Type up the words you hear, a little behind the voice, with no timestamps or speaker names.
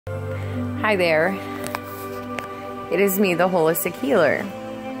Hi there. It is me, the Holistic Healer.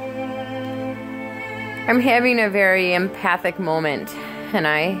 I'm having a very empathic moment, and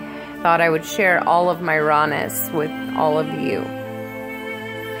I thought I would share all of my rawness with all of you.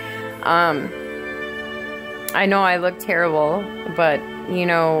 I know I look terrible, but you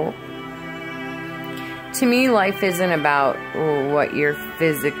know, to me life isn't about what you're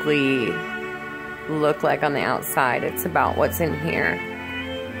physically look like on the outside. It's about what's in here.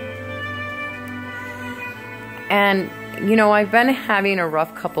 And you know, I've been having a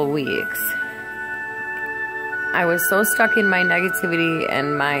rough couple weeks. I was so stuck in my negativity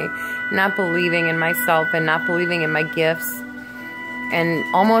and my not believing in myself and not believing in my gifts and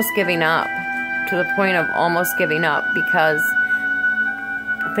almost giving up, to the point of almost giving up, because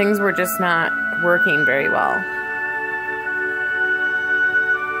things were just not working very well.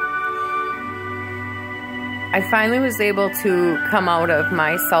 I finally was able to come out of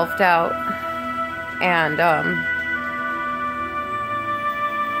my self-doubt, and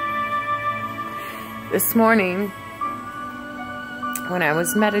this morning when I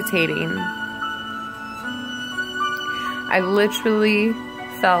was meditating, I literally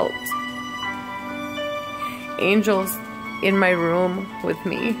felt angels in my room with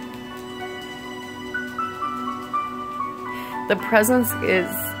me. The presence is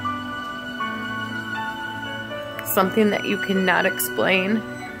something that you cannot explain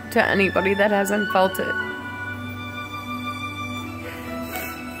to anybody that hasn't felt it.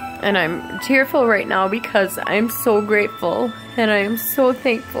 And I'm tearful right now because I'm so grateful and I am so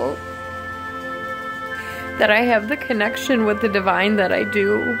thankful that I have the connection with the divine that I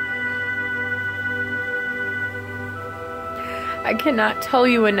do. I cannot tell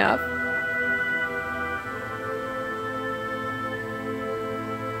you enough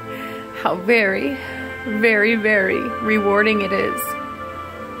how very, very, very rewarding it is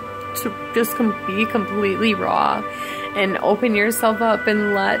to just be completely raw and open yourself up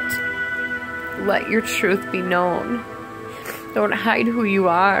and let your truth be known. Don't hide who you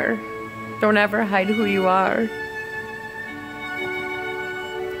are. Don't ever hide who you are.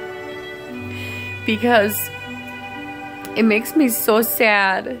 Because it makes me so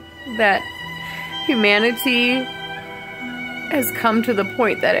sad that humanity has come to the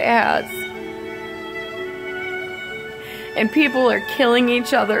point that it has. And people are killing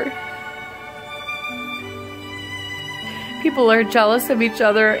each other. People are jealous of each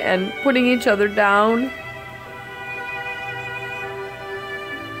other and putting each other down.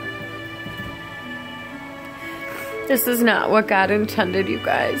 This is not what God intended, you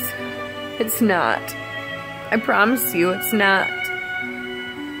guys. It's not. I promise you, it's not.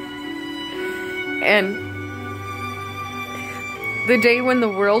 And the day when the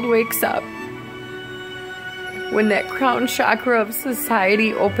world wakes up, when that crown chakra of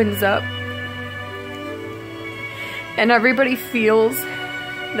society opens up, and everybody feels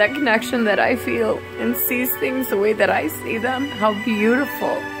that connection that I feel and sees things the way that I see them, how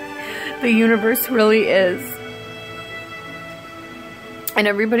beautiful the universe really is. And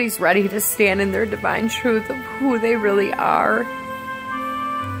everybody's ready to stand in their divine truth of who they really are.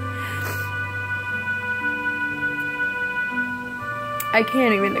 I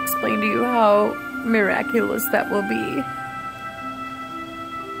can't even explain to you how miraculous that will be.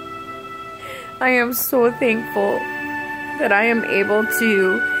 I am so thankful that I am able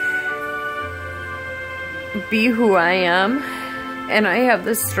to be who I am, and I have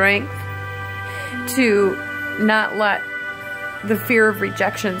the strength to not let the fear of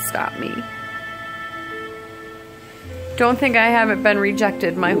rejection stop me. Don't think I haven't been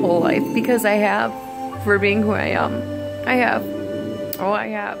rejected my whole life, because I have, for being who I am. I have. Oh, I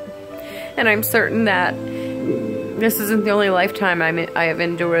have. And I'm certain that this isn't the only lifetime I have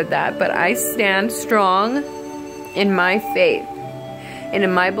endured that, but I stand strong in my faith and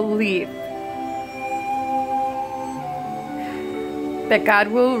in my belief that God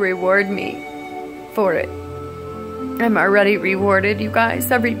will reward me for it. I'm already rewarded, you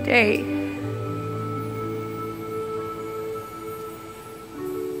guys, every day.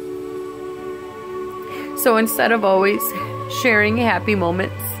 So instead of always sharing happy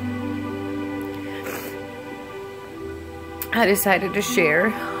moments, I decided to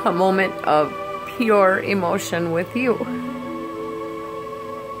share a moment of pure emotion with you.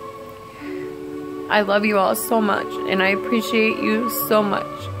 I love you all so much, and I appreciate you so much.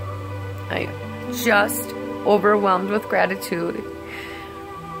 I am just overwhelmed with gratitude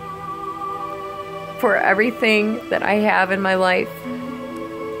for everything that I have in my life,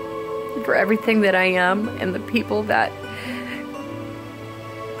 for everything that I am, and the people that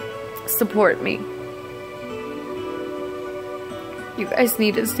support me. You guys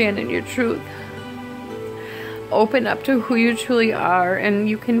need to stand in your truth. Open up to who you truly are, and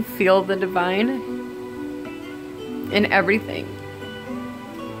you can feel the divine in everything.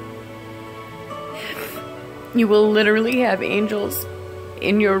 You will literally have angels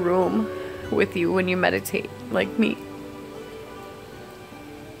in your room with you when you meditate, like me.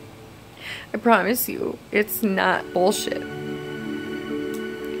 I promise you, it's not bullshit.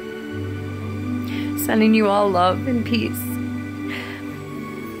 Sending you all love and peace.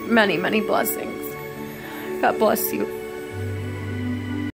 Many, many blessings. God bless you.